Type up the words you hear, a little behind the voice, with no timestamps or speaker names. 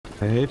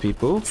Hey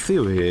people,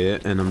 Theo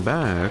here, and I'm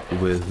back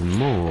with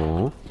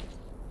more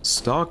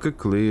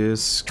S.T.A.L.K.E.R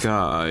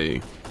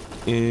Sky.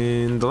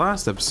 In the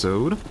last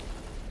episode,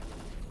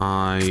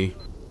 I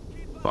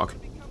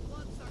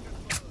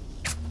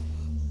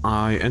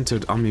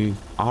entered army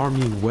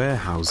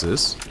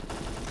warehouses,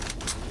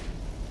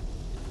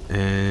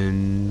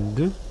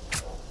 and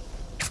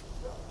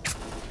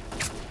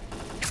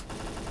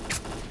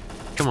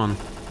come on,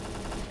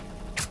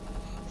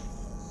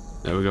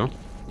 there we go.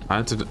 I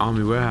entered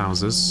army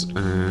warehouses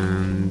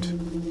and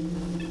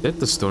did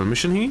the story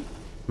mission here,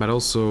 but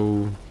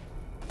also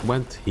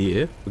went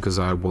here because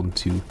I want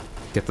to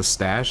get the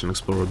stash and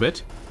explore a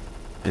bit.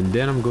 And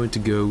then I'm going to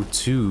go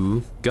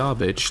to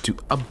garbage to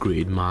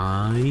upgrade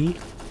my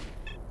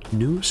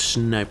new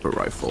sniper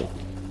rifle.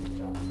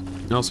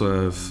 I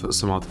also have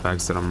some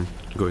artifacts that I'm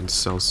going to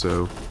sell,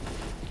 so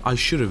I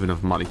should have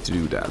enough money to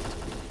do that.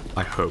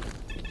 I hope.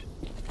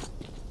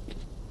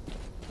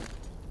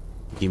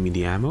 Give me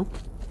the ammo.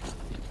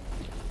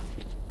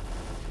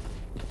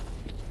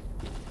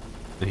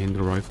 And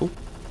the rifle.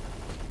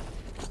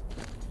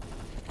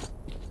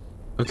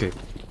 Okay,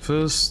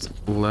 first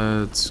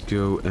let's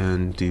go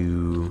and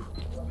do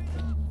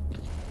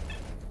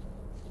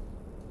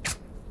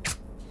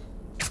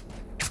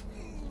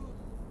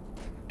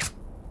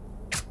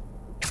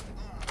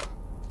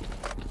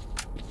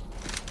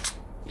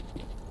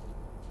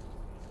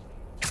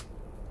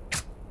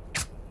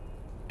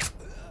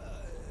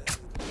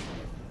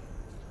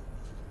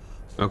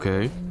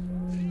okay.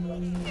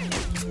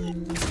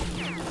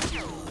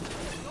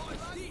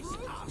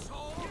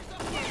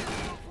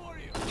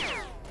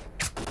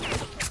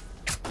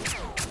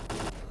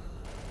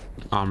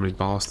 Armory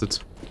bastard.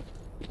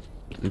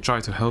 I try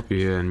to help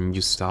you and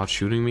you start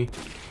shooting me.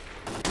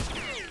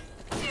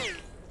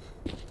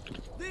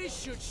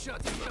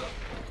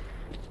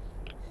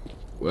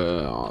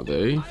 Where are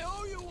they? I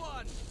owe you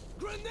one.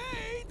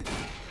 Grenade!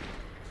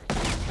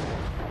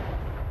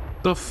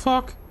 The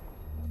fuck?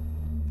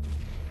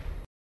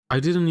 I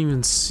didn't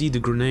even see the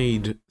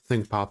grenade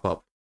thing pop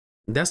up.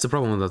 That's the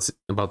problem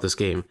about this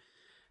game.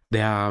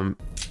 They are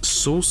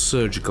so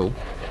surgical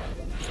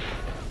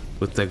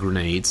with their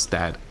grenades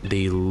that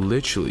they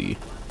literally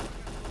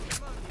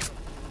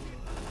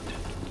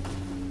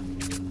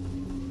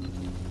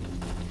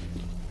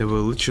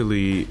will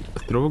literally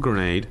throw a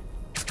grenade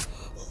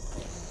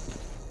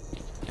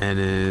and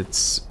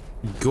it's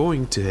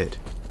going to hit.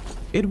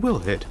 It will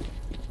hit.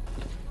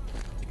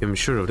 I'm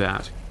sure of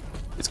that.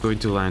 It's going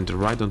to land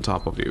right on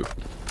top of you.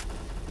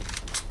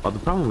 But the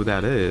problem with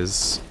that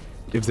is,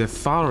 if they're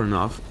far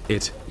enough,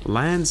 it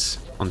lands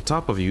on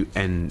top of you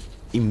and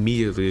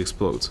immediately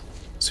explodes.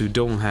 So you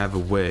don't have a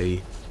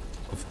way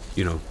of,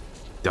 you know,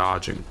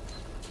 dodging.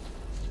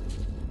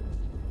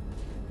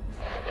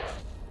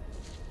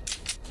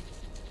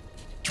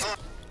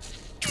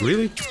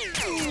 Really?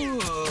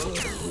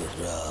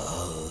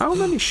 How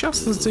many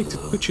shots does it take to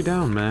put you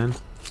down, man?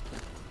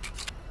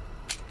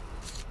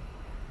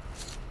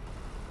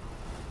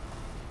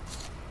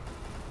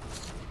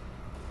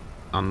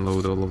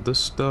 Unload all of this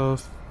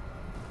stuff.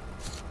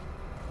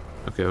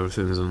 Okay,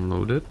 everything is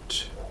unloaded.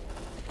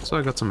 So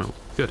I got some milk.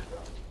 Good.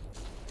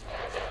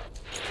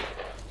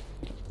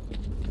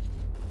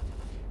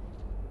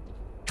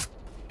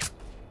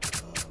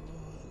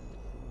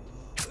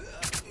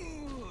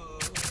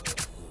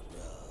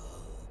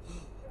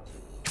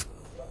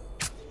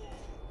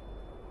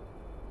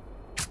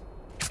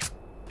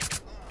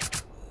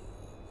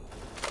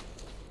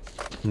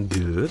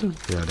 Good.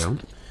 Yeah, down.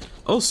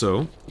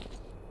 Also,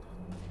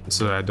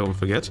 so I don't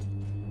forget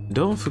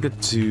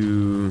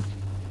to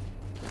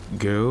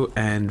go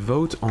and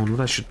vote on what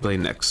I should play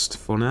next.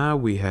 For now,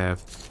 we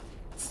have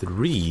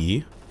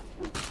 3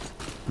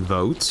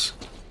 votes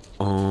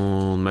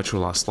on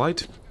Metro Last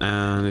Light,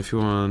 and if you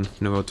want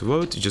to know how to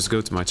vote, you just go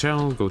to my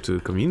channel, go to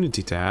the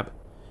community tab,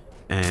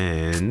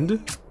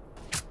 and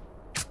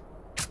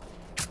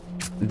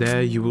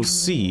there you will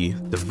see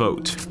the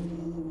vote.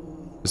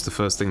 It's the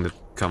first thing that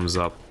comes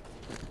up.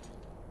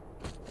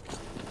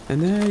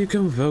 And there you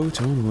can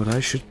vote on what I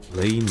should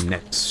play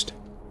next.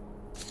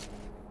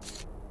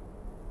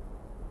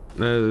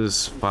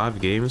 There's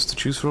 5 games to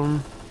choose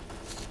from.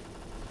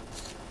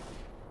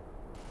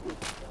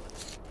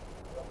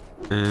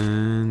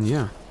 And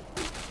yeah.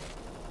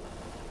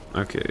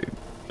 Okay.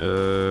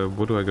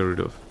 What do I get rid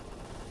of?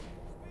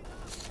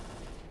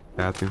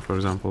 That thing, for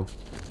example.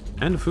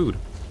 And the food.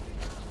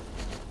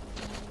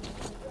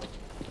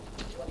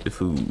 The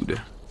food.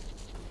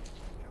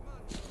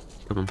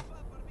 Come on.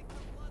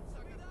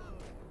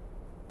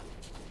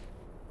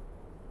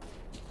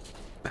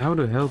 How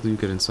the hell do you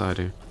get inside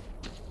here?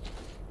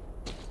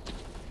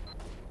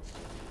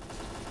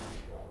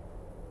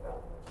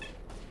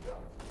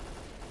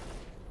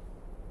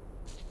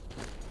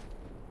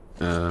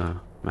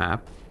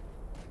 Map.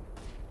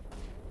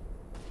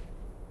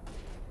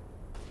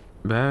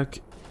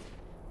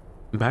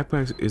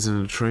 Backpack is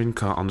in a train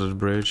car under the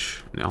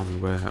bridge in the army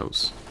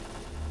warehouse.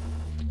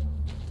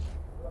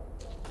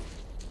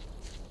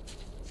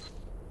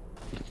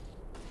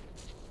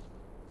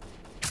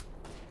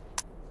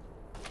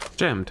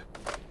 Jammed.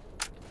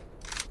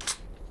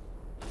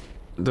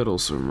 That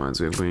also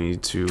reminds me, I'm going to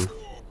need to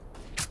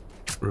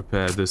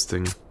repair this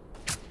thing.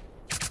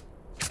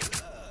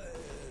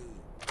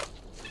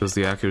 Because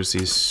the accuracy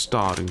is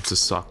starting to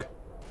suck.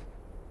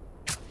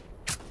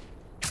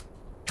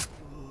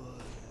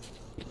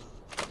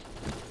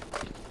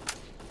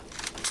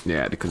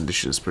 Yeah, the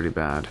condition is pretty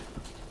bad.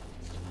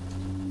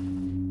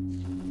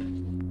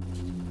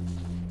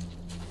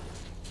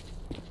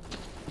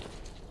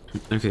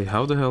 Okay,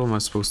 how the hell am I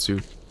supposed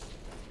to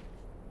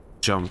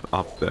jump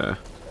up there?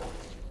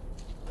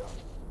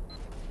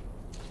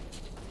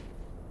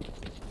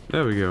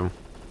 There we go.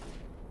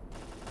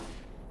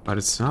 But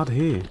it's not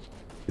here.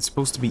 It's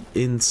supposed to be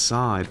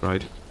inside,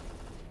 right?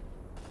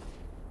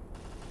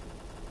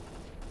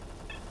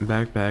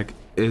 Backpack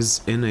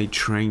is in a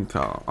train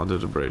car under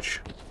the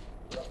bridge.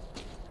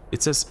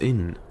 It says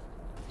in.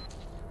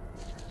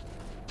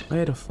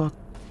 Where the fuck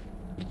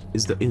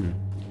is the in?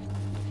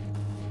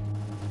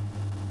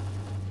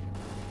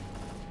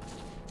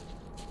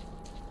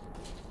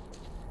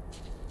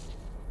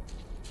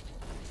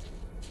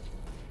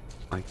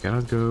 I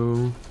cannot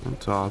go on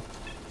top.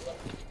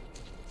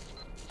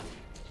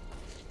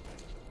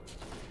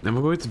 Am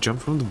I going to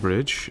jump from the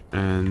bridge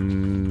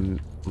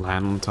and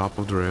land on top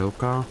of the rail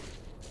car?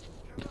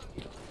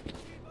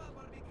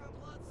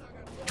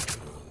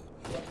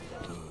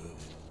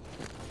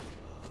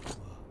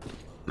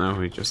 No,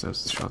 he just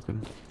has the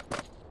shotgun.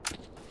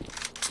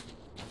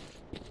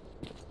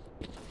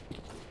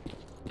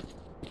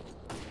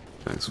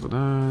 Thanks for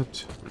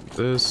that. And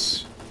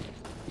this.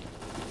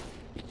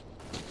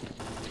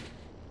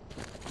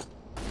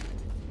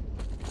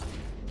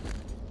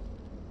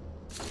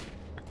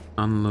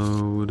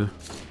 Unload.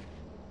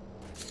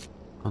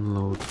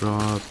 Unload,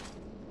 drop.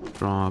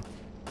 Drop.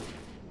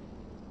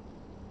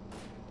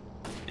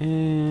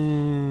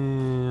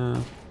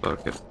 And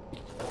fuck it.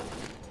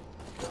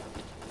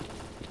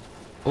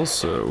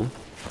 Also,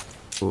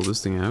 pull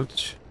this thing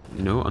out.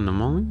 No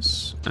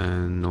anomalies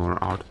and no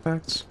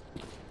artifacts.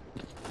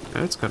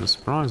 That's kind of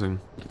surprising.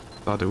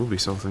 Thought there would be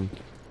something.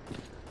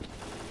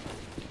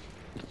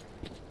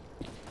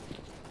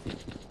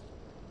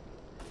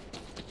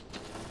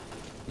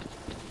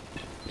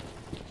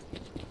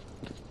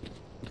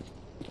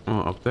 Oh,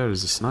 up there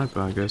is a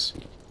sniper, I guess.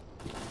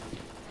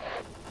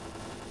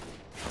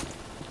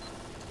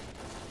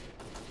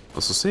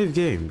 Also save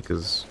game,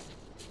 because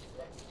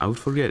I would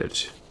forget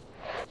it.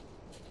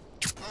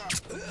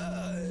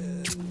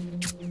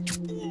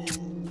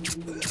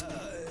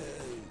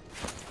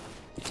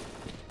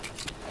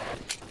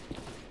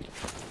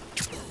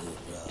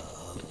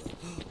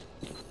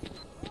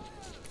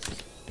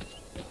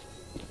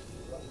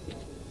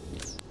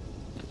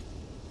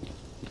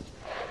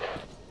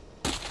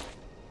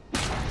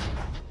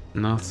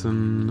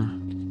 Nothing.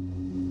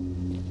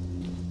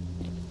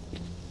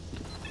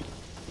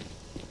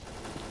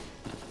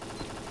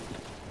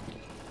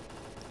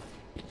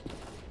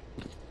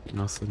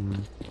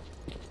 Nothing.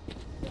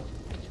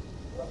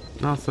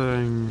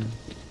 Nothing.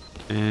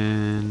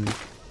 And...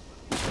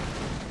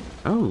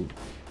 oh.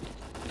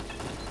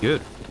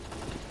 Good.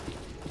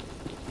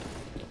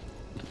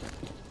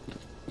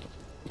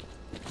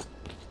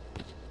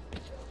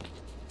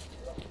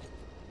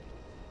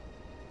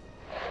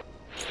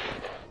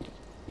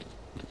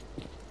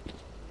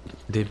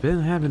 They've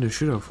been having a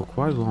shootout for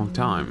quite a long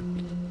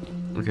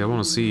time. Okay, I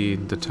want to see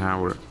the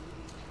tower.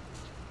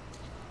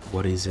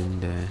 What is in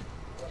there?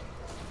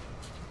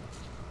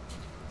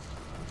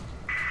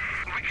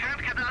 We can't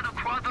get out of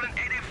quadrant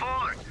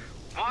 84.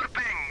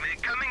 Warping,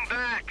 we're coming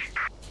back.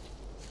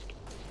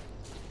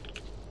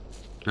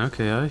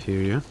 Okay, I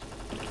hear you.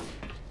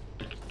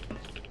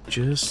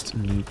 Just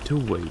need to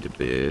wait a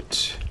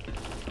bit.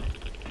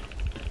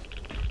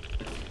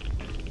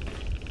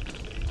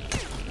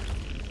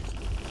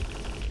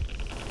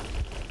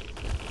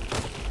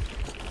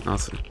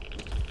 Nothing.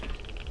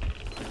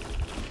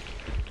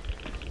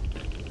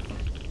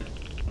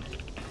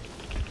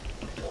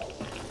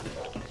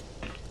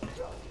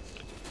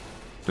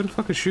 Who the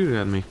fuck is shooting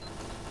at me?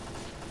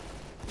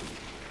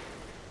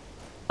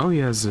 Oh, he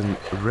has a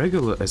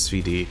regular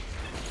SVD.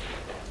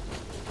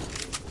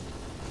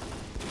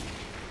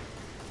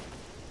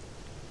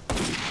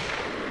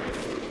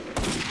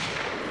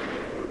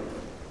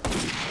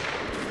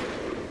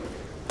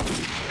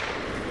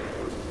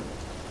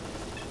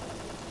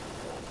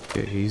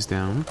 Okay, he's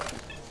down.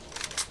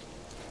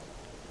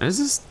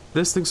 Is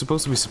this thing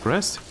supposed to be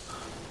suppressed?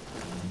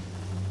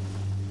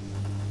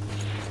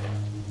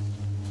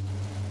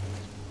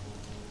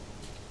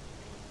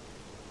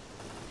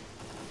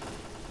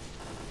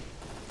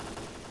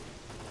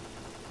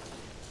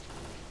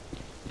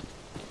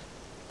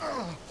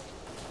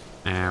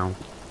 Ow.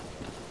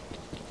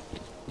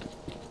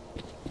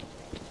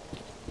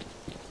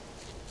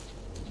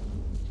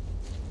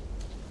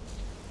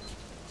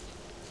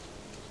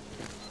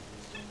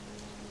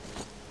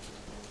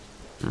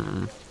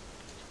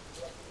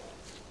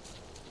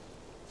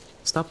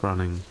 Stop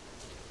running.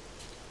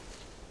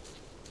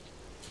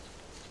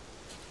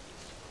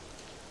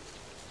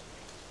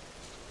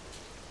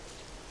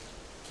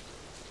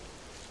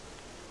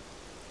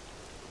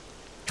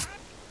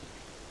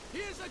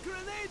 Here's a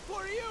grenade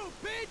for you,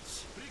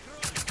 bitch!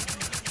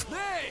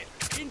 There!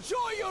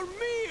 Enjoy your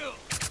meal!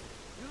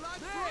 You like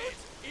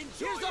fruit?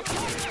 Enjoy your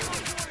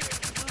meal!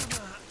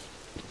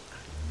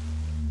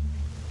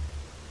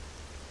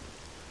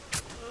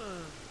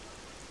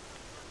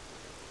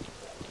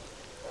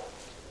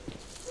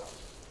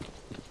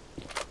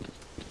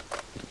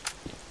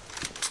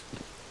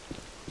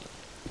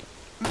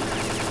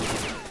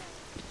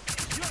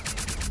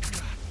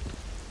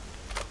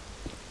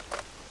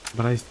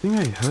 But I think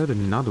I heard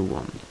another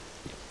one.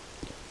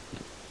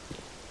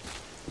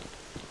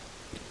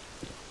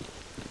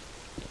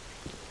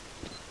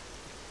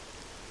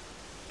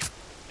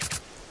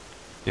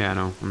 Yeah,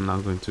 no, I'm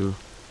not going to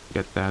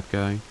get that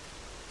guy.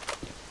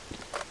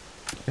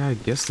 Yeah, I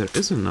guess there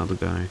is another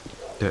guy.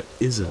 There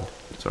isn't.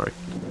 Sorry.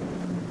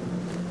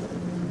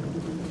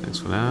 Thanks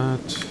for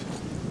that.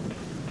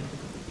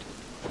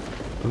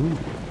 Ooh,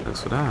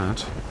 thanks for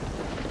that.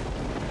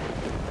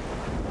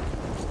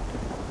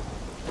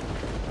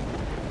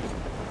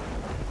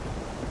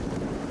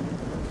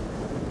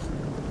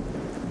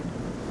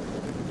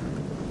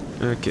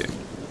 Okay.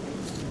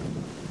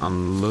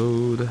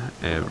 Unload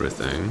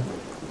everything.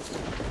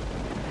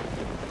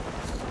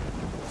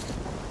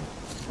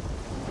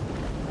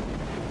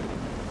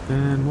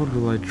 And what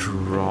will I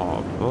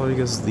drop? Well, I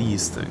guess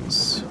these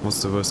things.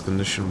 What's the worst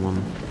condition one?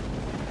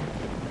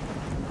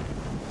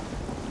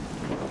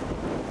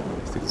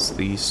 I think it's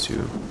these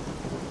two.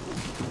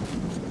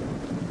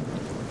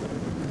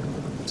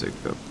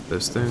 Take up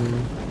this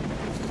thing.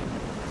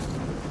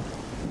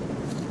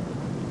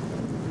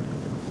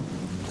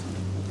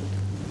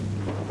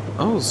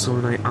 Oh, so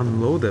when I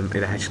unload them,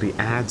 it actually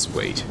adds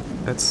weight.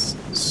 That's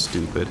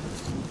stupid.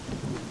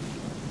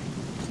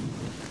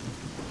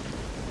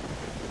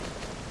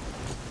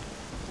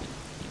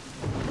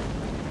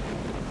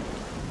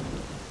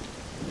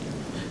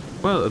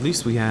 Well, at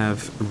least we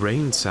have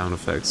rain sound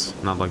effects,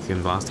 not like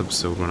in the last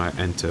episode when I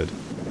entered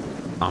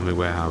army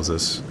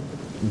warehouses.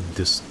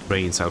 This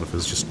rain sound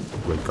effects just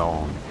were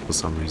gone for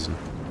some reason.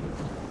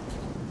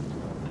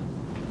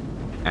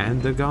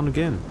 And they're gone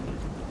again.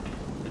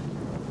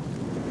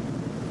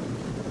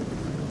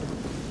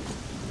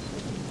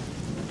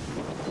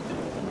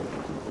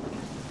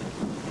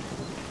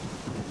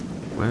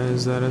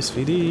 Where's that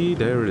SVD?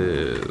 There it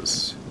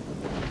is.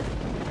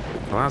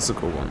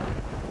 Classical one.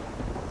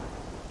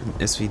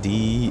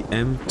 SVD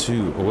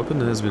M2, a weapon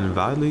that has been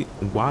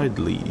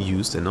widely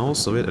used in all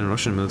Soviet and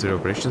Russian military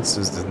operations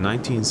since the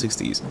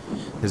 1960s.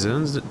 It has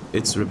earned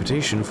its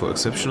reputation for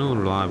exceptional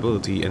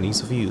reliability and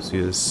ease of use. It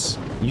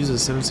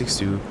uses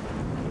 7.62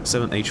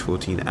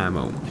 7H14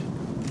 ammo.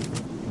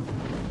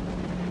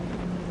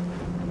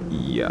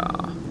 Yeah,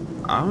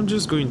 I'm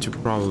just going to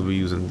probably be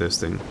using this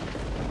thing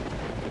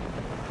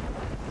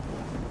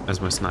as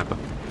my sniper.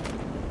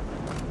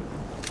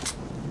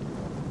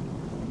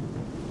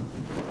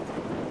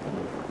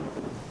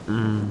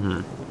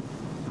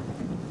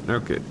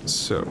 Okay,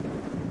 so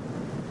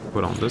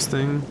put on this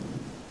thing.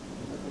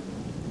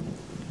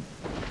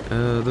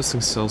 This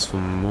thing sells for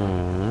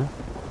more,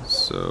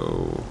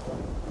 so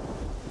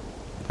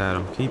that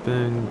I'm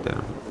keeping.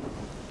 That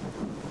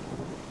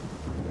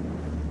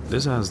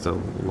this has the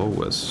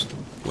lowest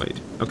weight.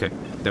 Okay,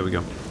 there we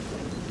go.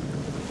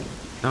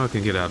 Now I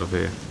can get out of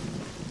here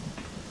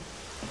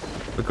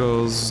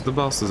because the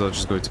bosses are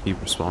just going to keep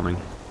respawning.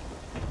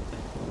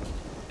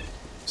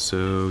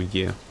 So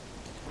yeah.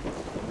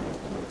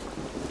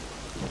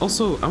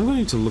 Also, I'm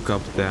going to look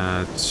up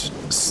that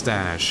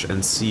stash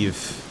and see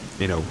if,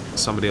 you know,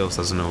 somebody else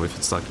doesn't know, if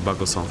it's like a bug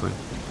or something.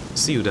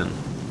 See you then.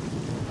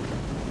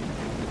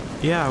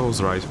 Yeah, I was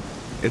right.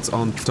 It's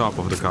on top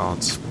of the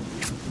cards,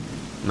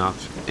 not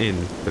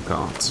in the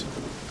cards.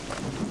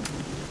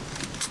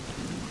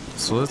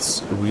 So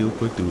let's real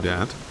quick do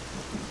that.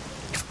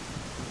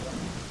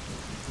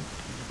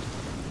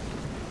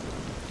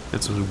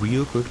 Let's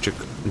real quick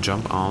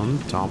jump on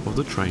top of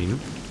the train.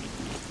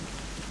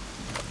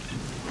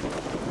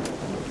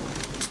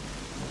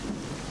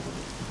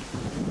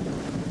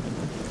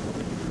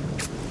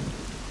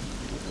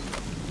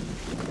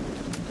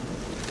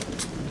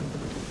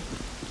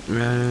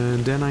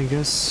 And then I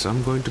guess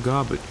I'm going to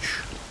garbage.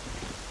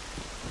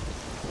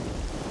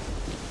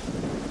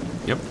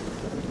 Yep.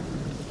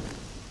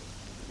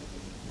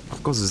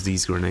 Of course it's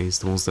these grenades,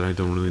 the ones that I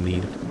don't really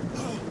need.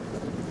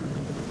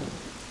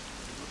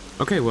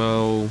 Okay,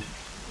 well,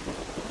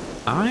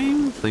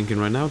 I'm thinking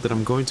right now that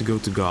I'm going to go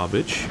to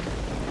garbage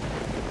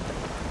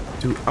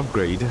to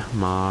upgrade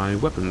my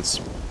weapons.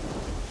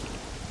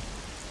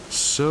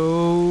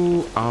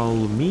 So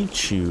I'll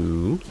meet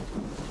you,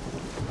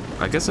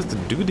 I guess, at the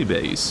duty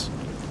base.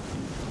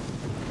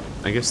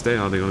 I guess they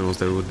are the only ones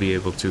that would be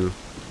able to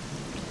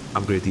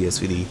upgrade the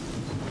SVD.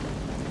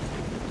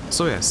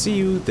 So yeah, see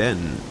you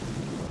then.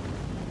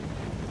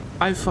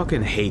 I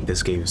fucking hate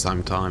this game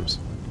sometimes.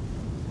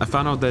 I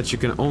found out that you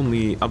can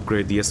only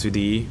upgrade the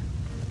SVD.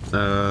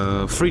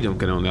 Freedom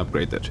can only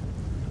upgrade it.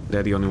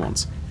 They're the only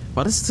ones.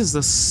 But this is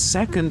the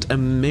second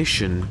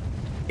emission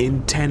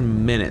in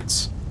 10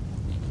 minutes.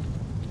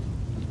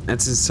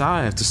 And since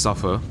I have to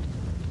suffer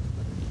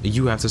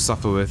you have to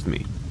suffer with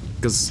me.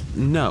 Because,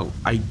 no,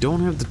 I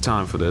don't have the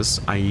time for this.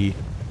 In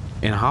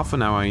half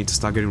an hour, I need to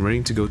start getting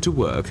ready to go to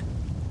work.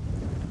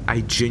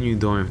 I genuinely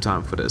don't have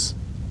time for this.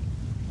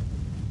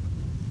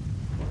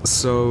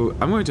 So,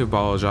 I'm going to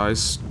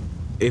apologize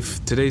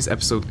if today's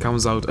episode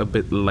comes out a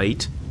bit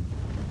late.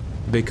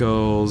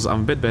 Because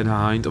I'm a bit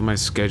behind on my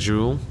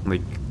schedule.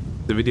 Like,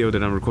 the video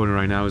that I'm recording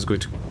right now is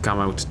going to come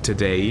out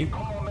today.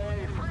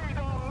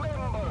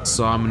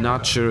 So I'm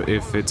not sure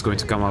if it's going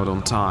to come out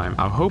on time.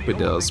 I hope it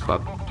does,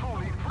 but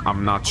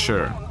I'm not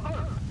sure.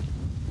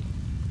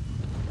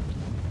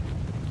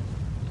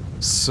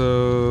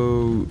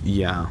 So,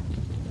 yeah.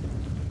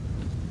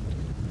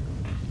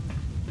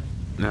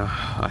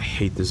 I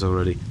hate this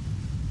already.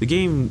 The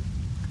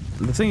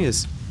thing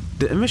is,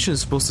 the emission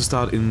is supposed to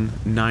start in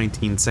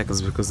 19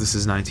 seconds because this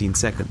is 19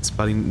 seconds,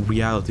 but in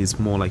reality it's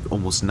more like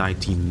almost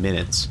 19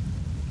 minutes.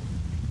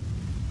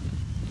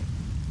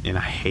 And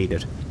I hate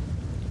it.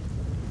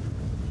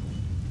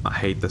 I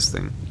hate this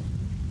thing.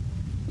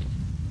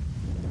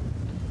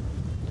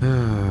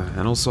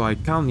 And also I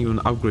can't even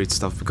upgrade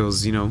stuff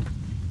because, you know,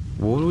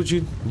 what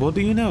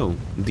do you know?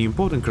 The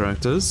important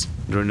characters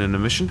during an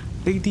emission,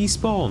 they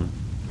despawn.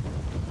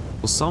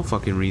 For some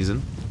fucking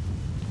reason.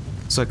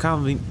 So I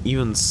can't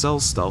even sell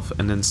stuff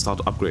and then start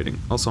upgrading.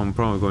 Also, I'm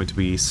probably going to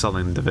be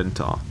selling the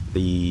Vintar,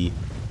 the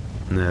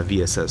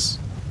VSS.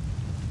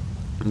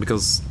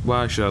 Because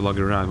why should I lug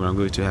it around when I'm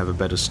going to have a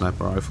better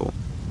sniper rifle?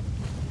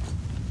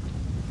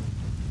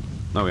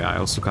 Oh yeah, I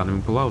also can't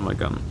even pull out my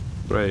gun.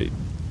 Great.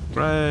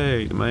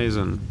 Great,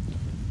 amazing.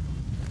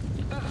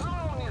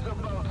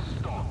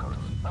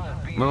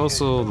 But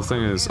also, the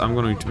thing is, I'm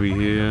going to be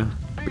here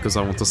because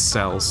I want to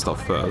sell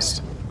stuff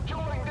first.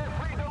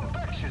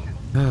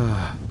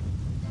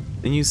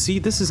 And you see,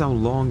 this is how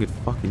long it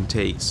fucking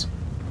takes.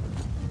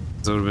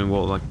 It's already been,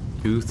 what, like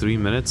 2-3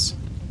 minutes?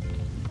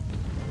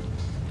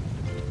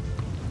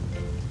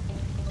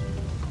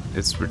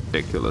 It's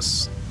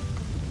ridiculous.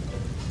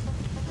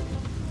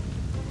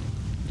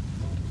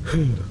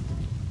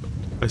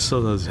 I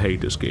still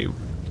hate this game.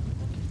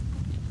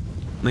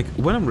 Like,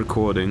 when I'm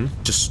recording,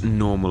 just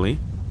normally,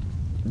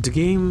 the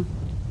game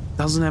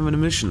doesn't have an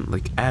emission,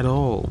 like, at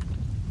all.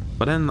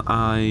 But then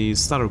I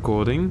start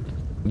recording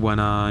when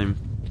I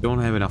don't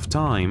have enough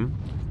time.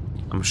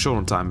 I'm short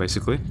on time,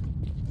 basically.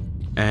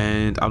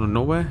 And out of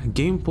nowhere,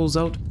 game pulls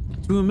out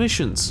 2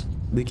 emissions.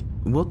 Like,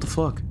 what the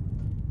fuck?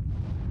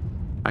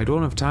 I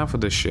don't have time for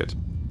this shit.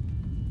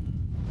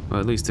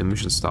 Well, at least the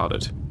mission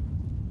started.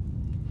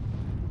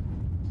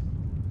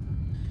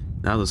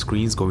 Now the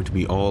screen's going to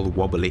be all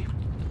wobbly.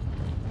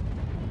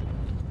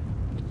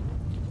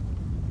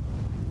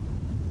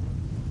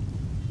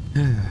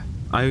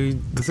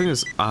 The thing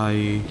is,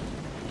 I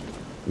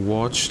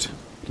watched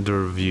the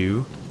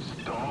review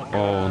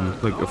on,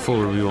 like, a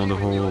full review on the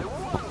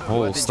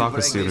whole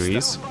S.T.A.L.K.E.R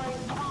series,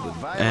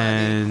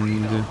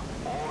 and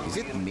is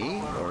it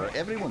me, or are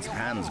everyone's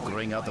hands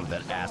growing out of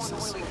their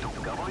asses?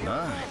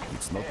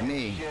 It's not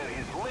me.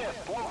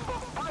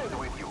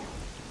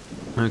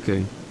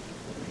 Okay.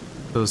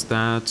 First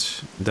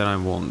that, then I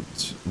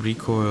want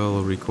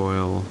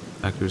recoil,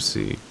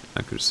 accuracy.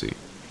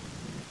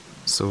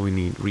 So we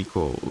need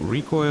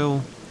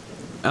recoil.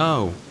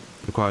 Oh,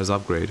 requires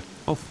upgrade.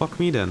 Oh, fuck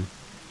me then.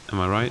 Am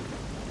I right?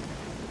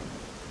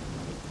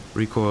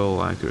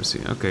 Recoil,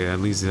 accuracy. Okay, at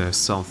least there's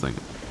something.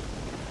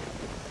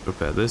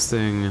 Prepare this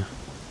thing.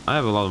 I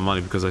have a lot of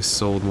money because I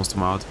sold most of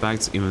my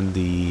artifacts, even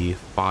the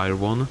fire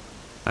one.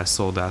 I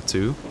sold that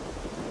too.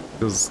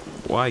 Because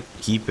why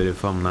keep it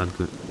if I'm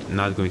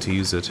not going to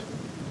use it?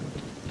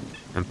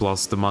 And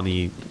plus, the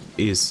money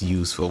is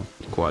useful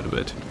quite a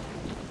bit.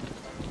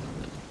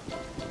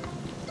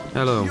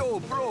 Hello. Yo,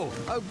 bro,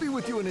 I'll be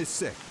with you in a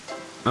sec.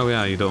 Oh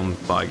yeah, you don't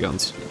buy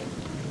guns.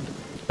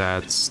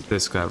 That's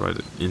this guy right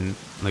in,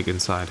 like,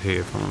 inside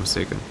here, if I'm not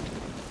mistaken.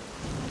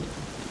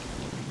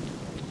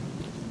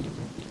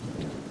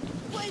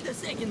 Wait a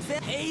second,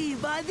 hey,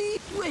 buddy.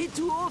 Way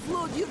to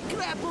offload your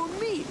crap on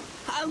me.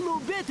 I'll know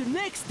better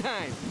next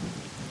time.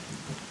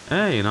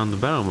 Hey, an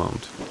underbarrel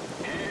mount.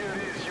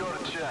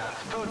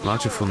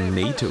 Larger for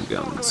NATO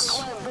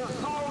guns.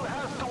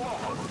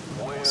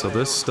 So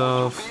this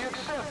stuff.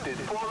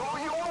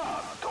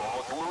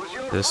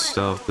 This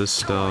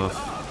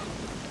stuff.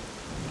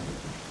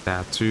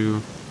 That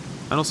too.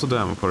 And also the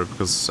ammo for it,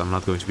 because I'm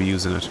not going to be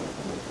using it.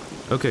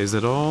 Okay, is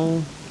that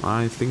all?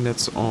 I think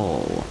that's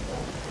all.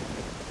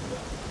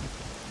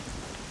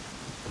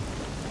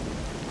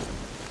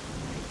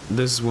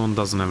 This one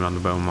doesn't have an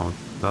underbarrel mount,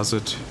 does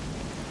it?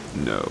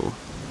 No.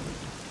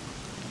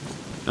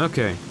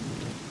 Okay.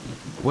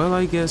 Well,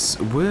 I guess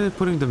we're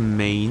putting the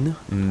main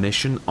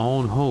mission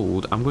on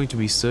hold. I'm going to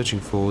be searching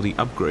for the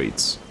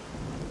upgrades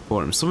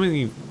for him.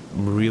 Somebody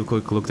real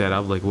quick look that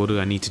up, like what do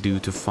I need to do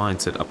to find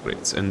said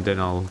upgrades, and then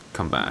I'll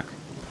come back.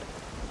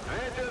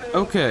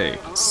 Okay,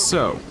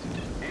 so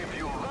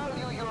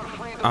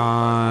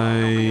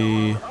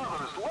I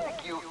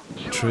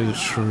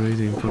trade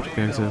import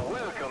character.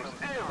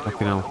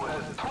 Okay, no.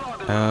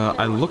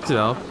 I looked it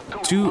up.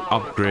 2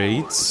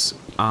 upgrades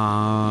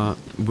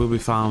will be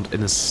found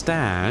in a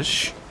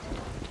stash.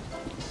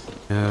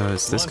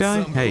 Is this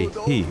guy? Hey,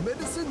 he.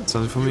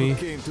 Something for me?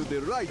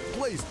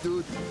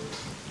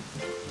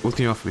 What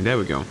can you offer me? There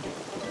we go.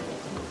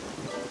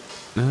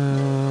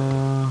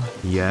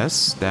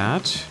 Yes,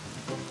 that.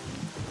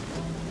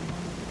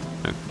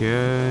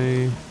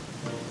 Okay.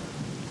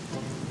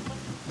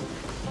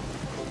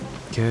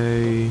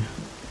 Okay.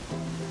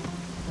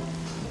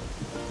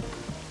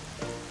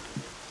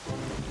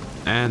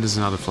 And there's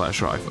another flash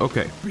drive.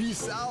 Okay.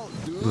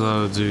 So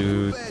I'll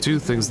do 2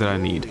 things that I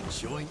need.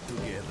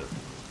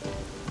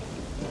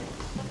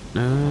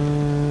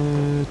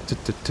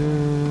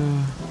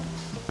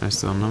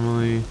 That's the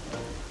Anomaly.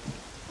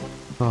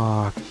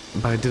 Fuck.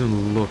 But I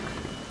didn't look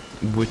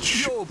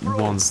which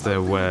ones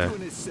there were.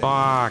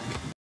 Fuck.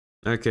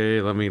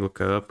 Okay, let me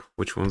look up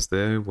which ones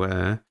there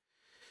were.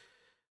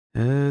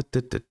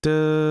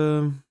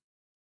 No.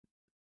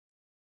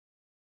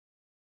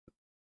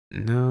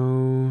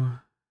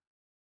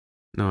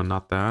 No,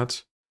 not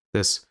that.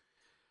 This.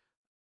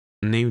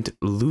 Named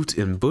Loot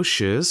in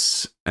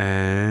Bushes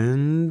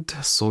and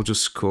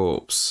Soldier's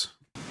Corpse.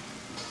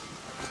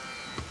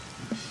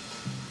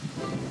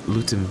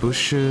 Loot in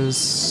Bushes,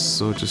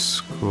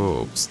 Soldier's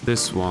Corpse.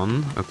 This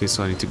one. Okay,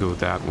 so I need to go with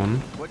that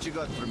one. What you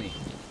got for me?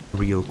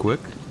 Real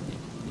quick.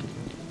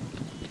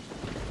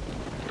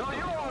 Do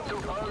you want to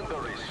earn the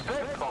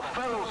respect of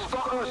fellow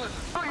stalkers?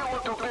 Do you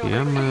want to build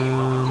Yeah,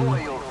 man.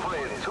 loyal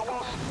friends who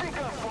will stick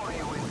up for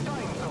you in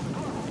times of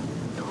trouble?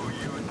 Do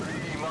you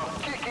dream of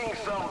kicking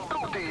some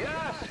booty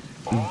ass?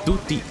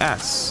 Duty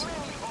ass.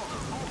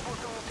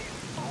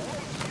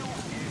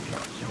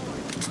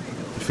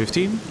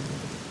 15?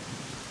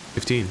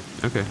 15,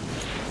 okay.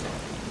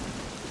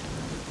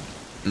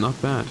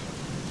 Not bad.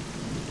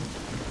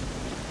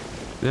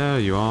 There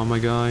you are, my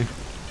guy.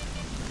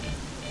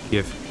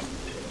 Give.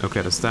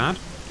 Okay, that's that.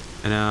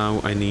 And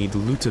now I need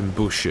Loot in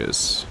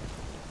Bushes.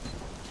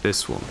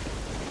 This one.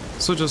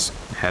 So just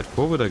head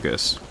forward, I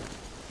guess.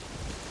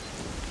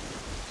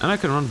 And I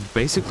can run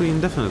basically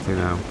indefinitely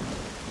now.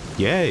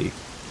 Yay!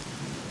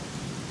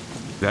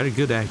 Very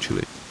good,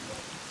 actually.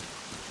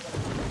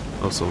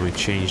 Also, let me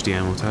change the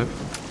ammo type.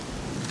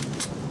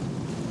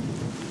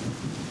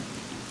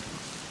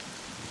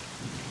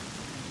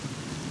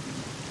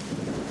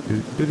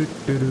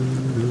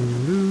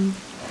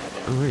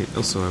 Oh wait,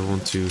 also I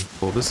want to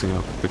pull this thing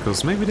up,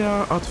 because maybe there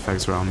are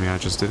artifacts around me, I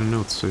just didn't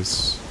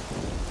notice.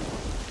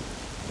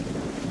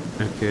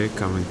 Okay,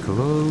 coming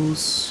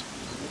close.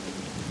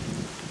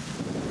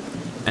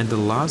 And the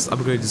last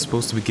upgrade is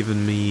supposed to be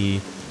given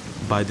me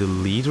by the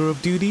leader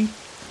of duty.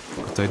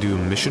 Could I do a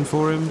mission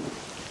for him?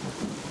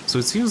 So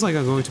it seems like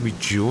I'm going to be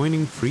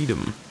joining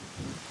Freedom.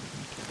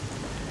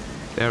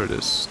 There it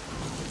is.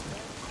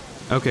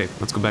 Okay,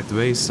 let's go back to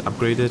base,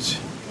 upgrade it.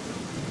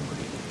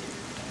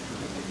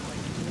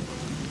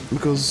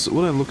 Because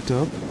when I looked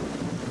up,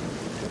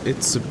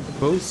 it's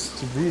supposed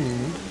to be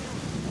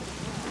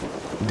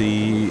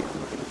the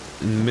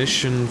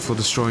mission for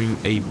destroying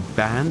a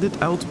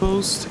bandit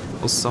outpost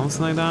or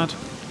something like that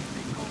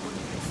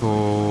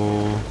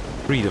for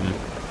Freedom.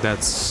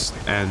 That's,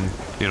 and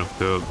you know,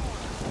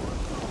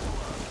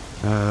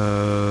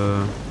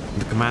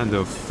 the commander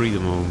of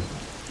Freedom, or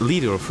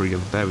leader of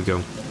Freedom, there we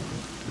go,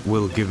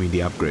 will give me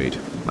the upgrade,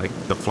 like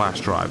the flash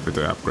drive with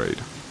the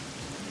upgrade.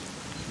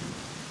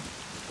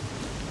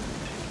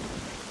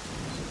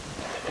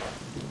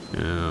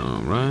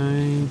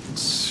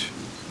 Alright.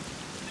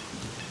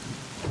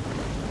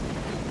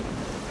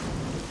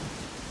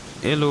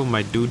 Hello,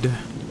 my dude.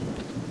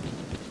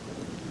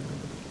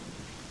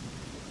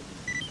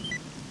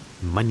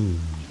 Money.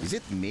 Is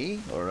it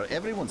me, or are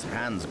everyone's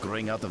hands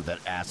growing out of their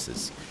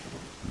asses?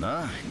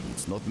 Nah,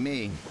 it's not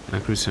me.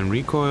 Accuracy and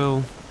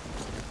recoil.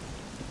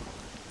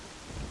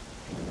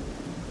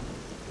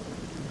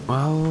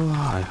 Well,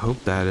 I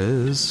hope that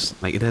is.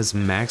 Like, it has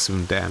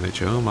maximum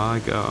damage, oh my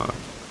god.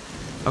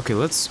 Okay,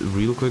 let's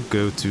real quick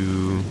go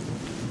to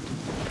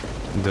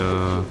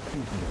the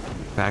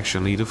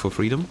faction leader for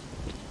Freedom.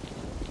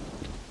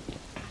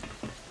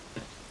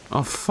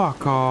 Oh,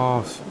 fuck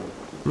off.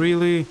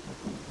 Really?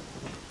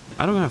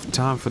 I don't have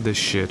time for this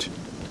shit.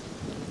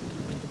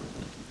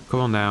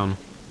 Come on down.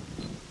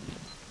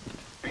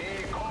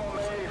 Become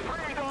a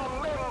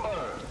Freedom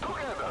member.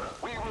 Together,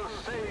 we will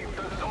save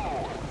the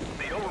zone.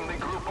 The only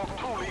group of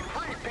truly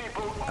free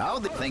people.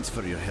 Thanks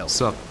for your help.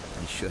 Sup?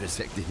 I sure as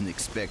heck didn't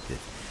expect it.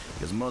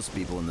 Because most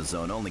people in the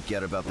zone only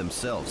care about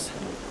themselves.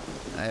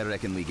 I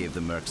reckon we gave the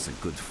mercs a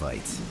good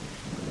fight.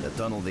 The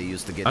tunnel they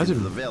used to get into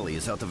the valley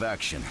is out of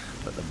action,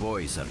 but the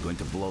boys are going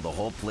to blow the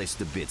whole place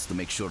to bits to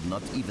make sure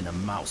not even a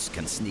mouse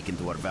can sneak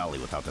into our valley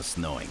without us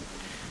knowing.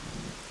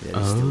 There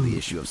is still the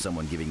issue of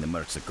someone giving the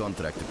mercs a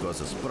contract to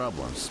cause us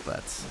problems,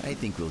 but I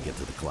think we'll get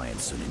to the client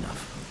soon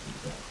enough.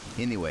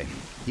 Anyway,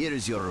 here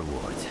is your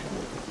reward.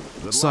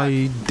 Good So luck.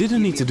 I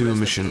didn't need to do a Keep me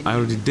mission, abreast I of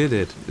already did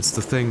it. It's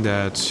the thing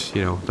that,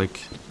 you know, like,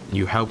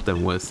 you help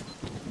them with.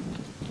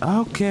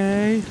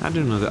 Okay, I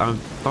didn't know that. I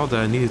thought that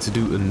I needed to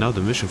do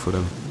another mission for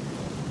them.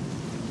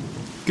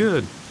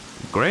 Good.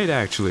 Great,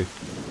 actually.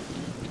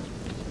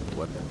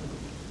 What?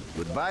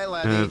 Goodbye,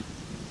 laddie.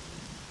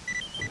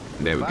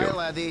 There we Bye, go.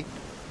 laddie.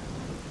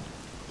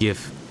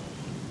 Give.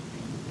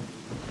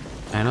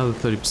 Another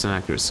 30%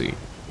 accuracy.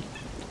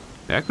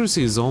 The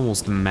accuracy is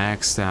almost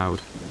maxed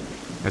out.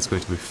 That's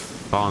going to be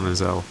fun as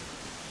hell.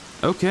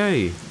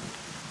 Okay.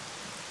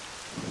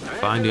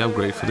 Find the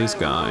upgrade for this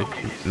guy.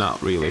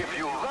 Not really.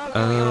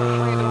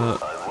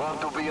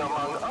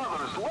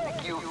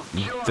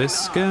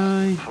 This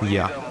guy?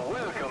 Yeah.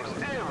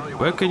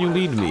 Where can you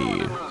lead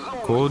me?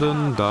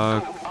 Cordon,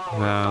 Dark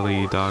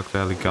Valley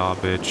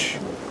garbage.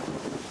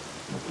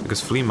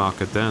 Because flea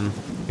market then.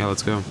 Yeah,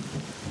 let's go.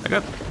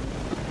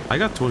 I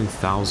got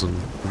 20,000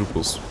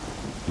 rupees.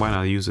 Why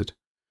not use it?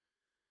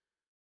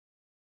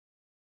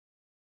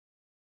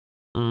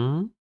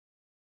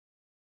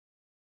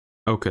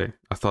 Okay,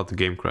 I thought the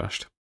game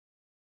crashed.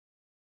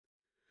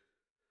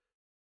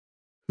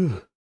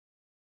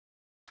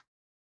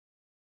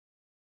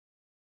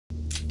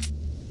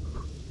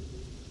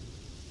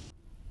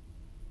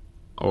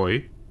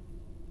 Oi.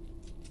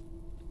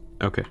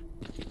 Okay.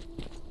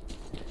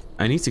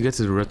 I need to get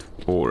to the Red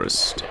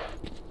Forest.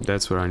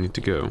 That's where I need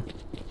to go.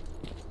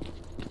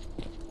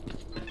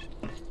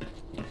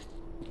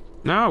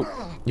 No!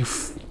 You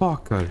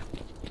fucker!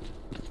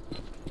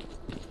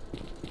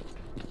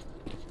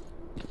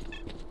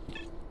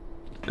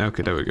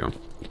 Okay, there we go.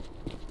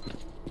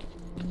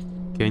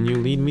 Can you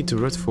lead me to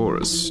Red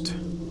Forest?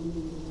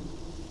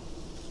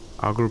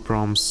 Agro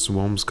Proms,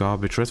 Swarms,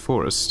 Garbage, Red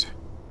Forest.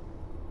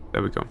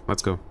 There we go,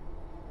 let's go.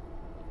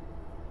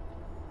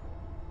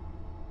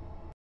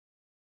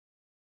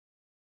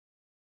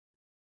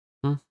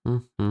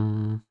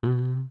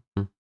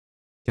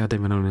 God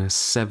damn it, only has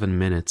 7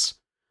 minutes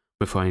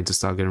before I need to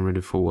start getting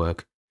ready for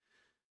work.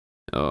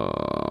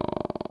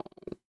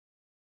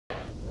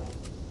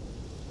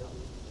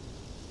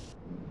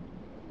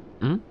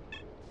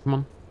 Come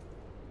on.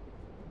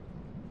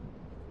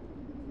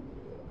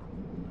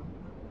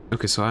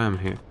 Okay, so I am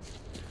here.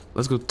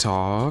 Let's go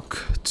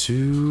talk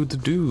to the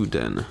dude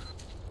then.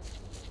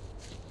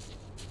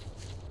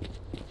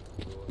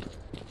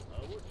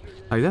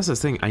 Like, that's the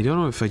thing, I don't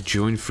know if I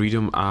join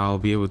Freedom I'll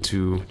be able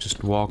to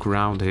just walk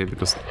around here,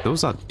 because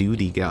those are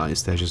duty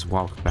guys that just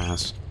walk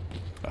past.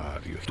 I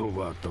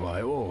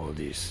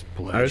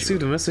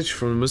received a message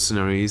from the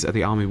mercenaries at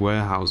the army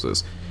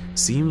warehouses.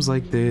 Seems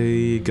like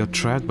they got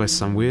trapped by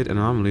some weird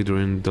anomaly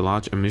during the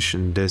large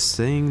emission. They're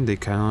saying they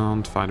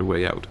can't find a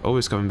way out,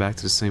 always coming back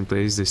to the same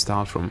place they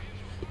start from.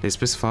 They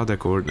specify their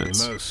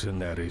coordinates. The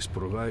mercenaries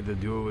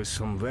provided you with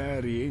some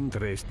very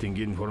interesting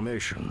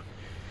information.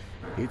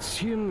 It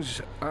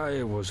seems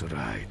I was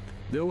right.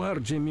 The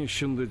large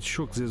emission that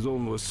shook the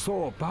zone was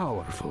so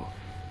powerful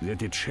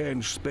that it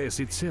changed space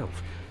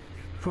itself,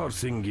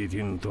 forcing it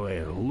into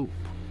a loop.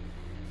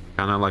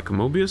 Kinda like a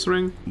Mobius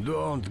ring?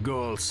 Don't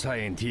go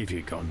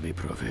scientific on me,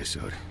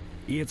 Professor.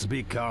 It's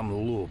become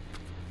looped.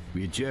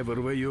 Whichever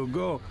way you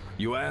go,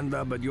 you end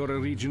up at your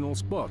original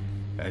spot.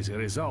 As a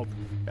result,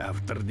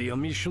 after the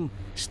emission,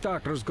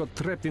 stalkers got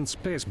trapped in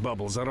space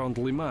bubbles around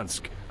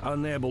Limansk,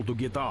 unable to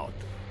get out.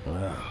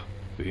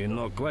 We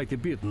know quite a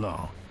bit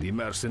now. The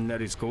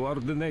mercenaries'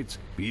 coordinates,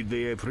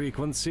 PDA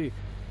frequency,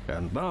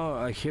 and now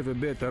I have a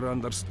better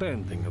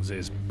understanding of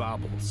these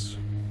bubbles.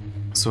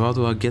 So how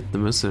do I get the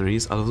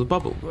mercenaries out of the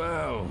bubble?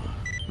 Well,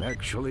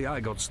 actually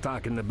I got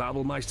stuck in the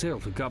bubble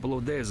myself a couple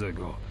of days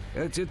ago.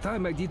 At the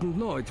time I didn't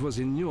know it was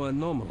a new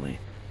anomaly.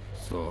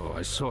 So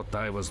I thought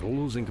I was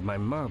losing my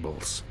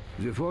marbles.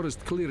 The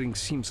forest clearing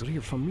seems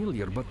real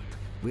familiar, but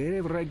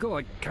wherever I go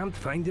I can't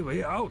find a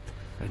way out.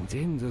 And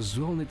then the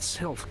zone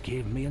itself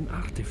gave me an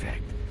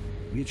artifact,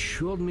 which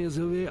showed me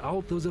the way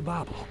out of the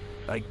bubble.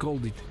 I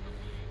called it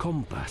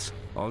Compass.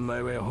 On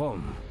my way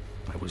home,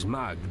 I was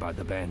mugged by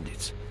the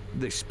bandits.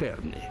 They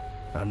spared me,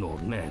 an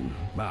old man,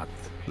 but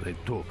they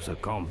took the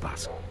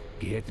compass.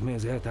 Get me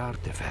that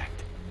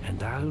artifact,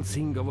 and I'll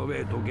think of a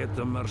way to get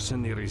the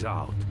mercenaries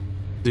out.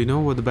 Do you know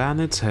what the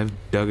bandits have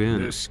dug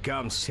in? The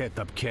scum set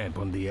up camp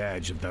on the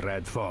edge of the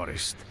Red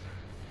Forest.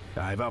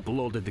 I've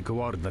uploaded the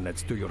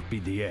coordinates to your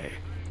PDA.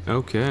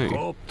 Okay.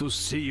 Hope to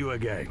see you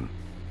again.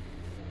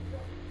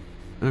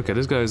 Okay,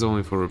 this guy is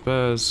only for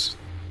repairs.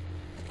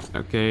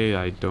 Okay,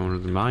 I don't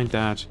really mind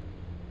that.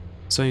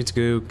 So I need to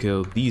go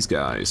kill these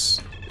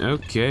guys.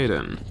 Okay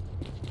then.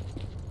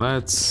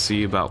 Let's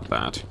see about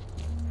that.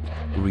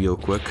 Real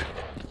quick.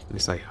 At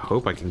least I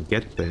hope I can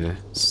get there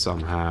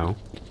somehow.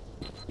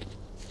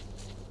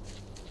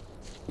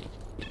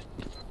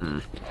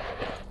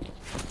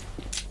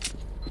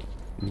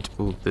 Need to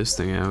pull this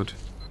thing out.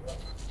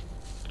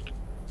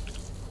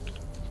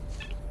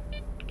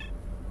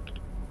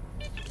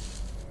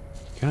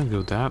 Can't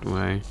go that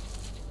way.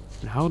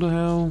 How the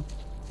hell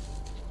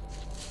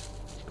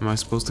am I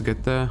supposed to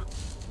get there?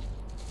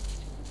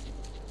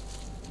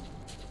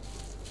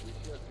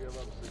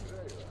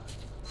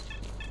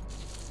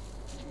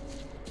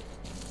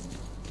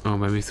 Oh,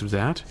 maybe through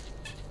that?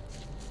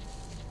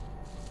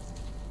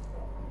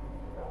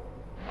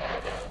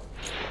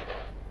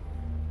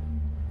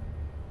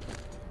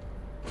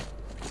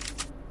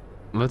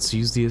 let's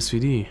use the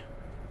SVD.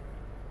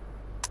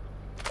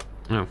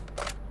 Oh,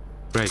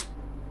 great.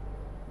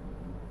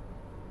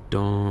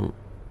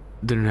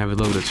 Didn't have it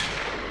loaded.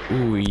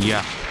 Ooh,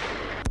 yeah.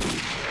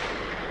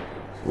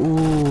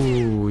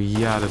 Ooh,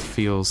 yeah, that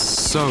feels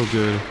so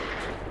good.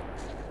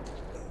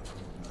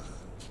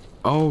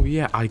 Oh,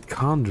 yeah, I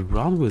can't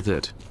run with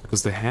it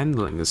because the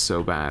handling is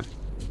so bad.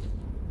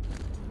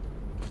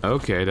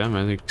 Okay, that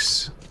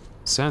makes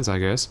sense, I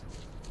guess.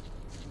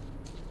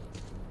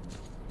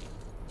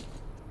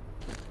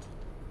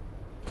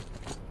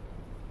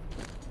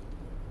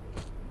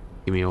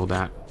 Give me all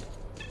that.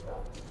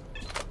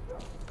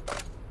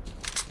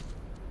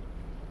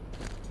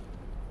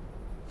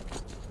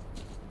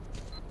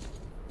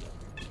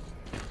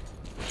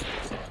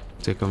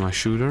 Take out my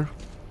shooter.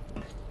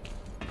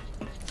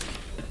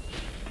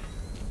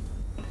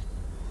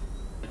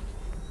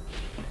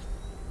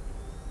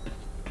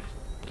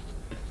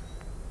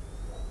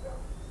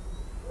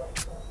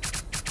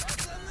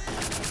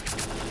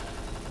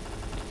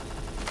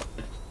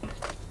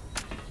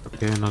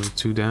 Okay, another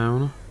 2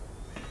 down.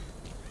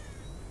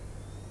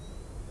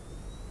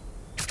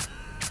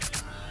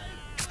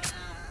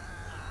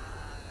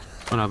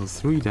 Another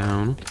 3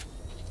 down.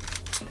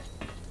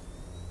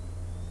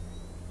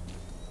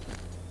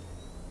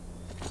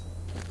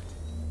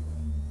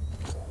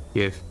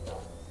 Give.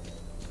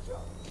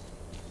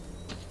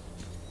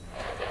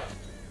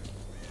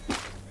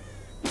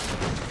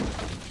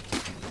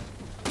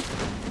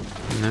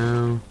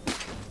 No.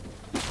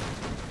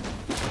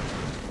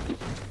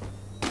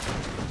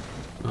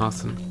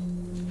 Nothing.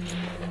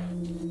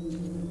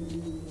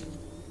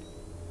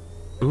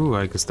 Ooh,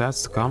 I guess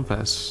that's the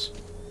compass.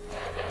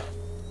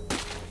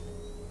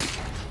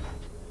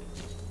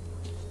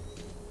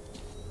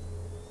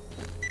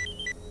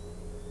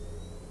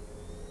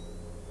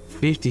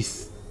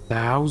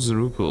 $50,000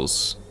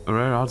 rubles. A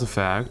rare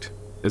artifact.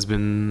 It's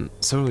been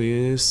several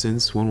years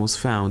since one was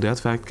found. The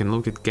artifact can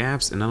locate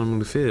gaps in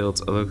anomaly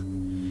fields,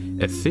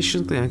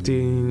 efficiently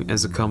acting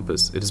as a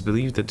compass. It is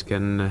believed that it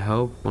can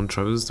help one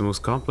traverse the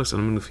most complex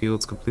anomaly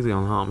fields completely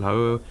unharmed.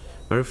 However,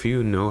 very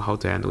few know how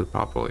to handle it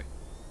properly.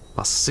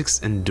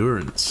 +6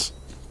 endurance.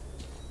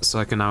 So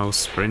I can now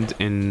sprint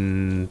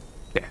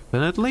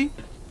indefinitely?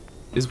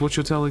 Is what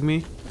you're telling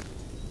me?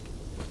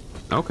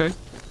 Okay.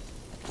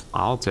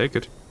 I'll take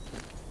it.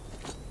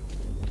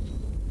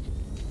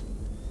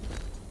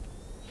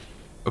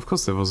 Of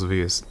course there was a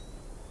VS.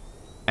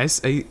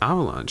 S.A.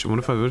 Avalanche, a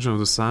modified version of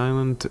the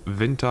silent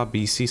Vinta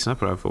BC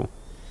sniper rifle.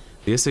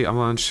 The S.A.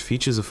 Avalanche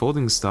features a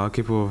folding star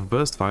capable of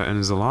burst fire and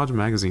is a large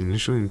magazine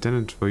initially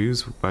intended for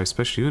use by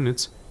special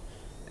units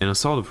in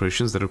assault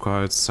operations that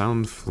required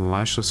silent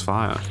flashless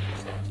fire.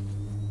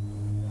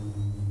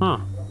 Huh.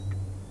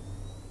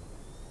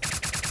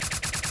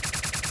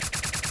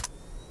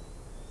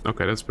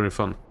 Okay, that's pretty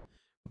fun.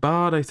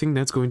 But I think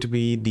that's going to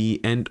be the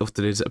end of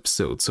today's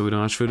episode. So without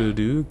much further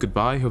ado,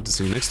 goodbye, hope to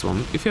see you in the next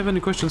one. If you have any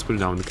questions, put it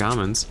down in the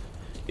comments.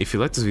 If you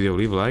like this video,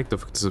 leave a like, don't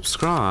forget to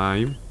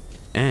subscribe.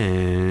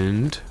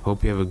 And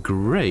hope you have a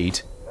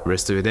great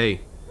rest of your day.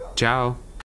 Ciao!